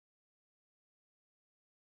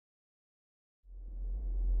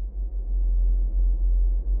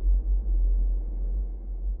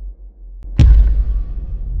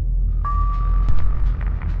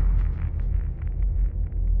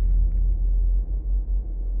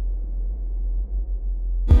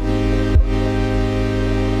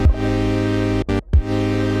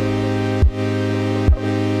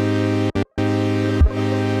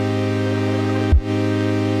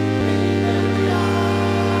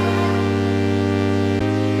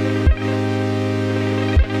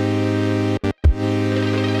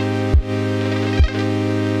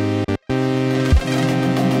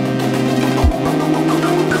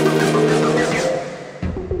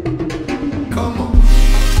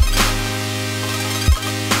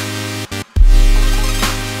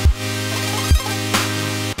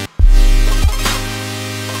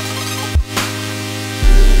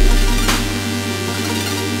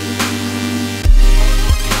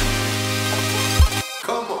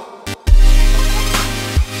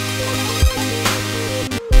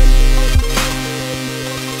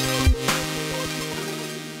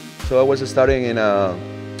So I was studying in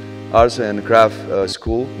arts and craft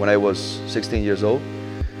school when I was 16 years old.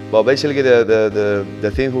 But basically,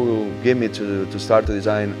 the thing who gave me to start to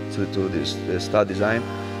design start design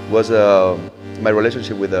was my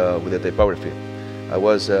relationship with the typography. I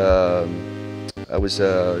was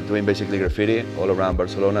doing basically graffiti all around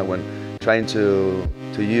Barcelona when trying to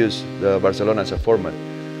use the Barcelona as a format.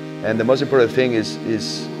 And the most important thing is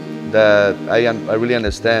that I really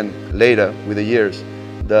understand later with the years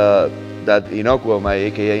that Inocuo, my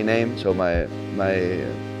AKA name, so my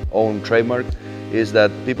own trademark, is that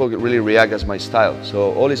people really react as my style.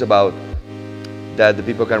 So all is about that the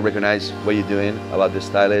people can recognize what you're doing, about the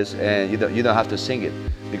style is, and you don't have to sing it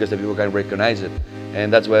because the people can recognize it.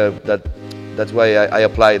 And that's why I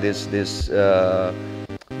apply this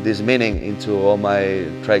meaning into all my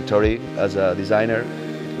trajectory as a designer.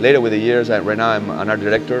 Later with the years, right now I'm an art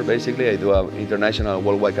director basically. I do international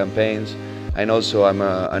worldwide campaigns, and also I'm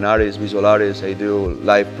an artist, visual artist. I do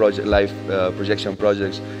live projection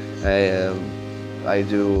projects. I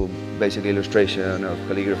do basically illustration of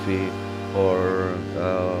calligraphy or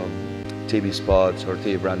TV spots or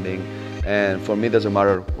TV branding. And for me, it doesn't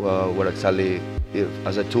matter what exactly,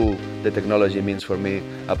 as a tool, the technology means for me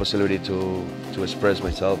a possibility to express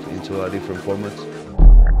myself into different formats.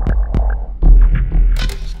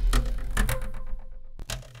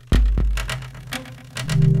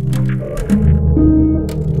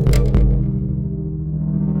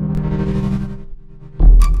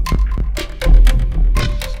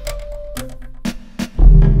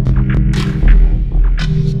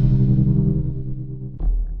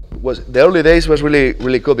 The early days was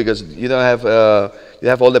really cool because you don't have you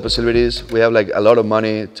have all the possibilities. We have like a lot of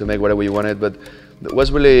money to make whatever you wanted, but it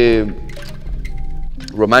was really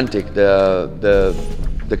romantic.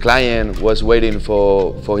 The client was waiting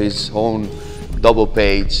for his own double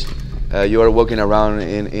page. You are walking around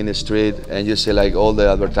in the street and you see like all the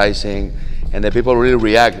advertising, and the people really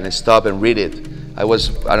react and stop and read it. I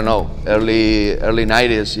don't know, early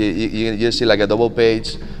 90s. You see like a double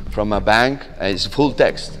page from a bank, and it's full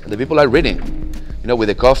text. The people are reading, you know, with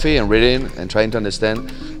the coffee and reading and trying to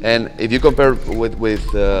understand. And if you compare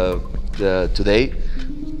with today,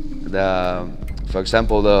 for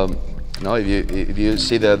example, if you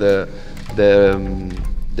see the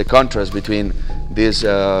contrast between these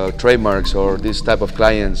trademarks or this type of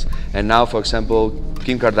clients, and now, for example,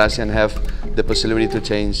 Kim Kardashian have the possibility to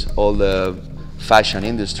change all the fashion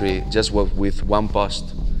industry just with one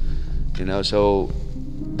post, you know. So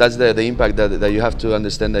that's the impact that you have to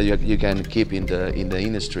understand that you can keep in the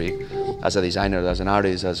industry as a designer, as an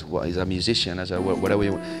artist, as a musician, as whatever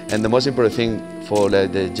you want. And the most important thing for the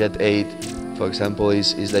JET8, for example,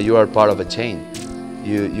 is that you are part of a chain.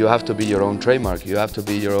 You have to be your own trademark. You have to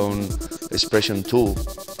be your own expression tool.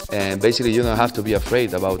 And basically, you don't have to be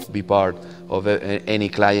afraid about be part of any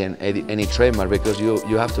client, any trademark, because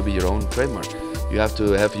you have to be your own trademark. You have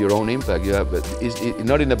to have your own impact. You have, it's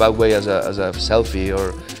not in a bad way as a selfie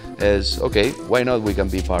or as, okay, why not we can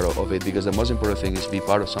be part of it, because the most important thing is be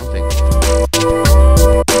part of something.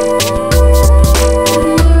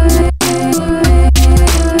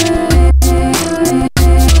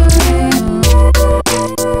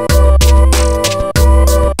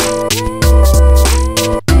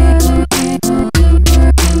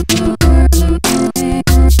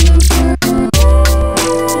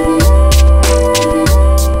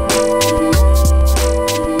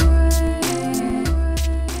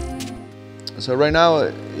 So right now,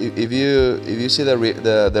 if you see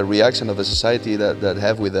the reaction of the society that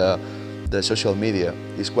have with the social media,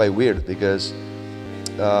 it's quite weird, because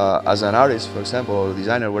as an artist, for example, or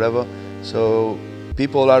designer, whatever, so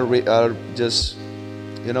people are just,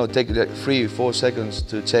 you know, take like 3-4 seconds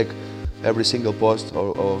to check every single post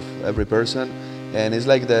of every person, and it's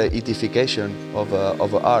like the etification of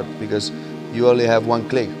art, because you only have one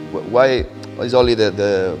click. Why? It's only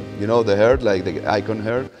the you know, the heart, like the icon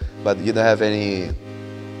heart, but you don't have any,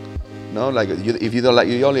 no, like if you don't like,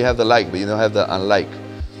 you only have the like, but you don't have the unlike.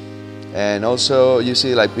 And also you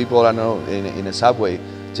see like people, I know, in a subway,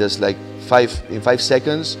 just like in 5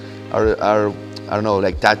 seconds are I don't know,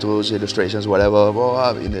 like tattoos, illustrations, whatever,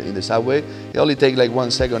 in the subway. It only takes like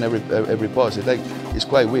 1 second every post. It's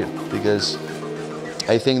quite weird, because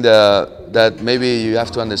I think that maybe you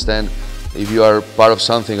have to understand, if you are part of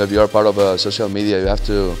something, if you are part of social media, you have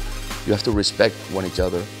to respect one each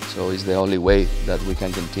other. So it's the only way that we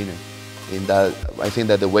can continue. In that, I think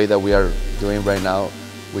that the way that we are doing right now,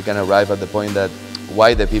 we can arrive at the point that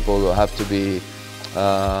why the people have to be.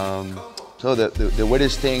 So the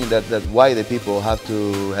weirdest thing that why the people have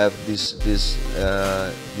to have this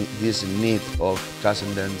need of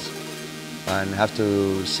transcendence, and have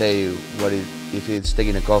to say if it's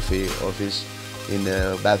taking a coffee or if it's in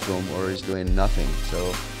the bathroom or is doing nothing.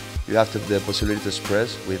 So you have the possibility to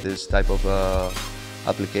express with this type of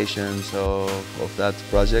applications of that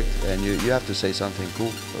project, and you have to say something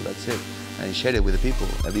cool. So that's it, and share it with the people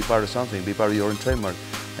and be part of something, be part of your own trademark,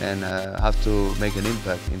 and have to make an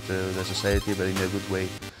impact into the society, but in a good way.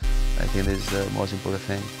 I think this is the most important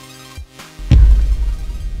thing.